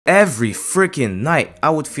Every freaking night, I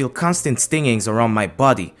would feel constant stingings around my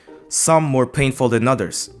body, some more painful than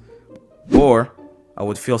others. Or, I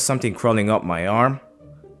would feel something crawling up my arm,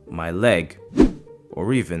 my leg,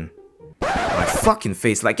 or even my fucking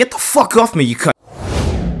face. Like, get the fuck off me, you cunt!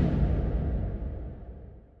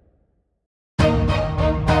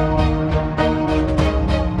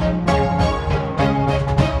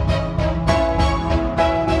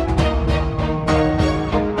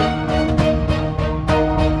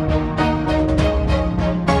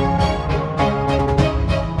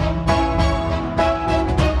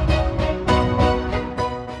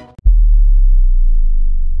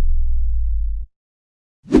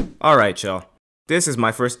 Alright y'all, this is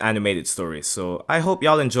my first animated story, so I hope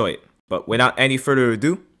y'all enjoy it. But without any further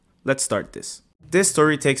ado, let's start this. This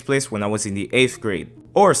story takes place when I was in the 8th grade,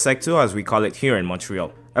 or Sec 2 as we call it here in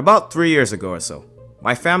Montreal, about 3 years ago or so.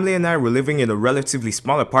 My family and I were living in a relatively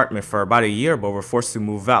small apartment for about a year, but were forced to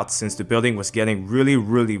move out since the building was getting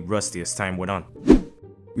really rusty as time went on.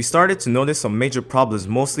 We started to notice some major problems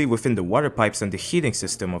mostly within the water pipes and the heating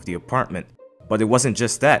system of the apartment. But it wasn't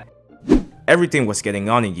just that. Everything was getting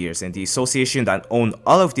on in years, and the association that owned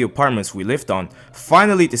all of the apartments we lived on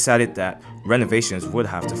finally decided that renovations would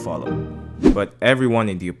have to follow. But everyone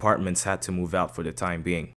in the apartments had to move out for the time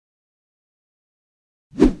being.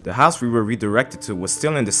 The house we were redirected to was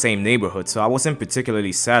still in the same neighborhood, so I wasn't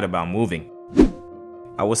particularly sad about moving.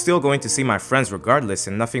 I was still going to see my friends regardless,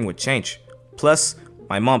 and nothing would change. Plus,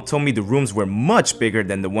 my mom told me the rooms were much bigger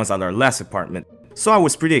than the ones at our last apartment, so I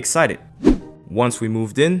was pretty excited. Once we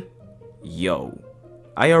moved in, yo,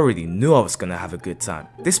 I already knew I was gonna have a good time.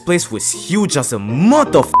 This place was huge as a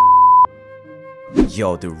motherf***.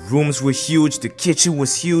 Yo, the rooms were huge, the kitchen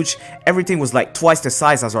was huge, everything was like twice the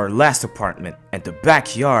size as our last apartment. And the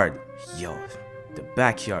backyard, yo, the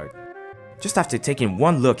backyard. Just after taking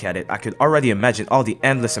one look at it, I could already imagine all the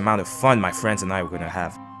endless amount of fun my friends and I were gonna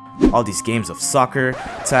have. All these games of soccer,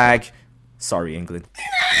 tag, sorry England.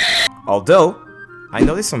 Although, I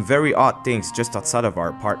noticed some very odd things just outside of our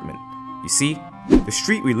apartment. You see, the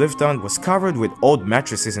street we lived on was covered with old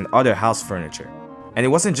mattresses and other house furniture. And it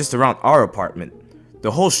wasn't just around our apartment.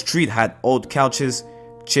 The whole street had old couches,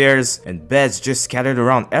 chairs, and beds just scattered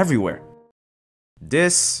around everywhere.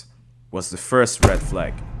 This was the first red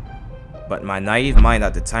flag. But my naive mind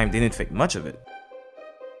at the time didn't think much of it.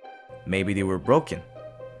 Maybe they were broken.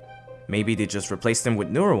 Maybe they just replaced them with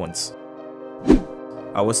newer ones.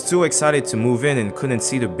 I was too excited to move in and couldn't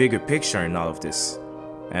see the bigger picture in all of this.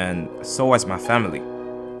 And so was my family.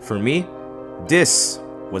 For me, this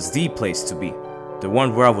was the place to be. The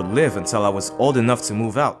one where I would live until I was old enough to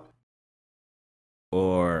move out.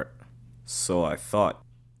 Or so I thought.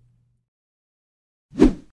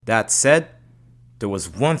 That said, there was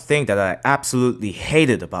one thing that I absolutely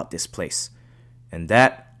hated about this place. And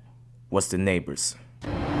that was the neighbors.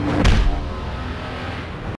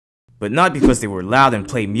 But not because they were loud and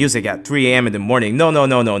played music at 3 AM in the morning. No,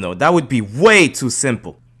 that would be way too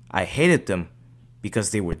simple. I hated them because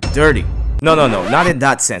they were dirty. No, not in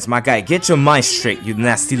that sense. My guy, get your mind straight, you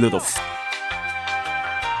nasty little f***.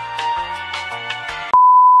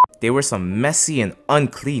 They were some messy and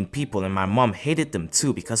unclean people, and my mom hated them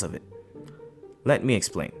too because of it. Let me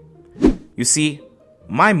explain. You see,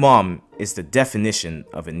 my mom is the definition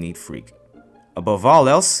of a neat freak. Above all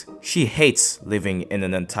else, she hates living in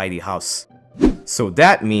an untidy house. So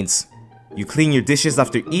that means you clean your dishes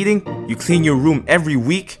after eating, you clean your room every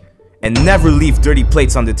week, and never leave dirty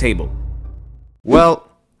plates on the table. Well,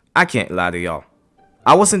 I can't lie to y'all.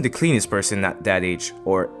 I wasn't the cleanest person at that age,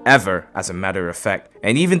 or ever as a matter of fact.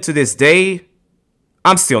 And even to this day,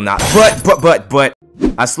 I'm still not. But,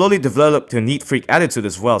 I slowly developed a neat freak attitude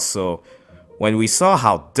as well, so when we saw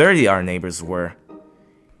how dirty our neighbors were,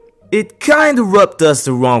 it kinda rubbed us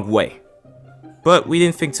the wrong way. But we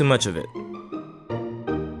didn't think too much of it.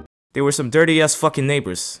 They were some dirty ass fucking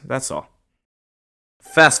neighbors, that's all.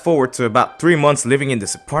 Fast forward to about 3 months living in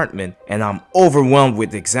this apartment, and I'm overwhelmed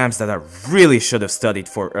with exams that I really should have studied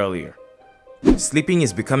for earlier. Sleeping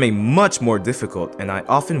is becoming much more difficult, and I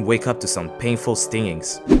often wake up to some painful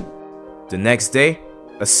stingings. The next day,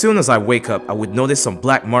 as soon as I wake up, I would notice some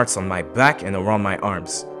black marks on my back and around my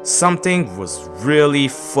arms. Something was really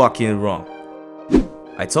fucking wrong.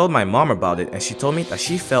 I told my mom about it, and she told me that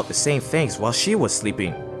she felt the same things while she was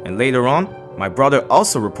sleeping. And later on, my brother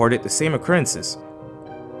also reported the same occurrences.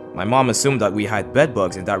 My mom assumed that we had bed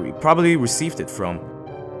bugs and that we probably received it from,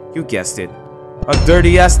 you guessed it, our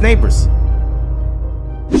dirty ass neighbors.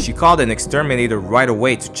 She called an exterminator right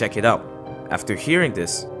away to check it out. After hearing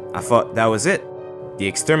this, I thought that was it. The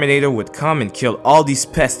exterminator would come and kill all these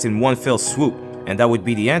pests in one fell swoop, and that would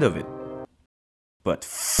be the end of it. But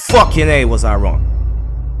fucking A, was I wrong.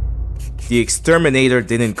 The exterminator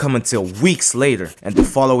didn't come until weeks later, and the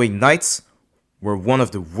following nights were one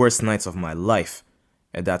of the worst nights of my life,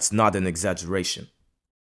 and that's not an exaggeration.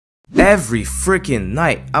 Every freaking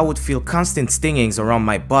night, I would feel constant stingings around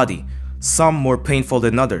my body, some more painful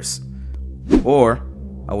than others. Or,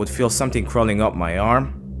 I would feel something crawling up my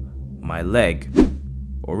arm, my leg,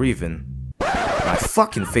 or even my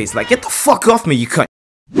fucking face, like, get the fuck off me, you cunt!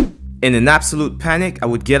 In an absolute panic, I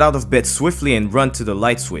would get out of bed swiftly and run to the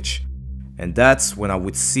light switch. And that's when I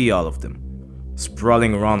would see all of them,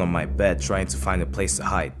 sprawling around on my bed trying to find a place to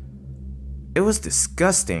hide. It was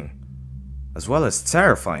disgusting, as well as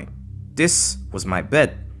terrifying. This was my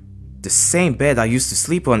bed, the same bed I used to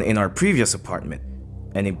sleep on in our previous apartment,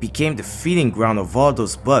 and it became the feeding ground of all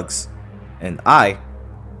those bugs, and I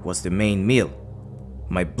was the main meal,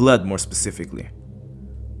 my blood more specifically.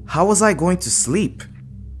 How was I going to sleep?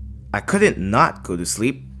 I couldn't not go to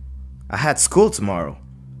sleep. I had school tomorrow.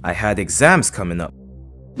 I had exams coming up.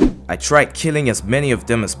 I tried killing as many of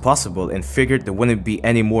them as possible and figured there wouldn't be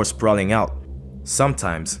any more sprawling out.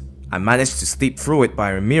 Sometimes, I managed to sleep through it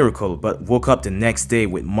by a miracle but woke up the next day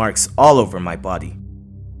with marks all over my body.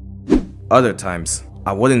 Other times,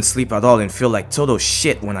 I wouldn't sleep at all and feel like total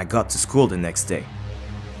shit when I got to school the next day.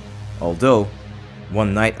 Although,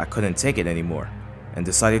 one night I couldn't take it anymore and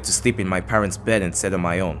decided to sleep in my parents' bed instead of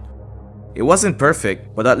my own. It wasn't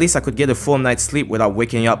perfect, but at least I could get a full night's sleep without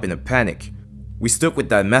waking up in a panic. We stuck with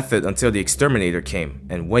that method until the exterminator came,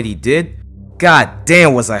 and when he did, god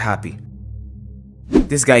damn was I happy.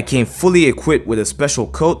 This guy came fully equipped with a special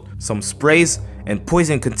coat, some sprays, and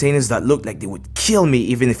poison containers that looked like they would kill me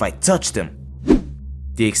even if I touched them.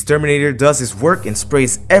 The exterminator does his work and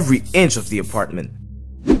sprays every inch of the apartment.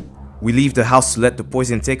 We leave the house to let the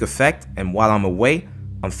poison take effect, and while I'm away,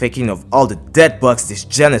 I'm thinking of all the dead bugs this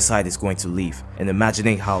genocide is going to leave, and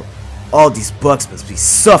imagining how all these bugs must be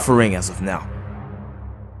suffering as of now.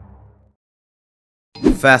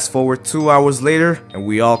 Fast forward 2 hours later, and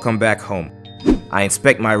we all come back home. I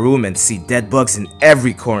inspect my room and see dead bugs in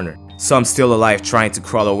every corner. Some still alive trying to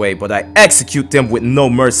crawl away, but I execute them with no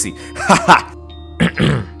mercy. Haha!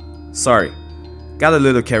 Sorry, got a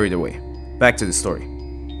little carried away. Back to the story.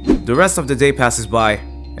 The rest of the day passes by,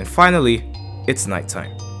 and finally, it's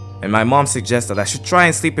nighttime, and my mom suggests that I should try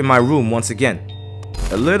and sleep in my room once again.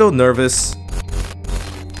 A little nervous,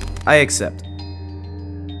 I accept.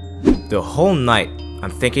 The whole night,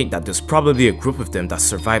 I'm thinking that there's probably a group of them that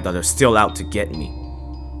survived that are still out to get me.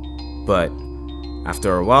 But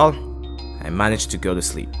after a while, I managed to go to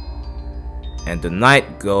sleep. And the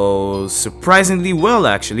night goes surprisingly well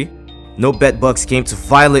actually. No bed bugs came to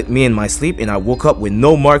violate me in my sleep, and I woke up with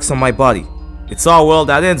no marks on my body. It's all well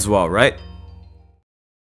that ends well, right?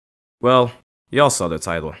 Well, y'all saw the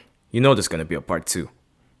title. You know there's gonna be a part 2.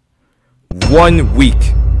 1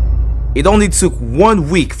 week. It only took 1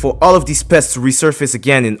 week for all of these pests to resurface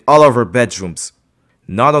again in all of our bedrooms.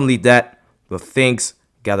 Not only that, but things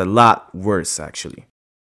got a lot worse actually.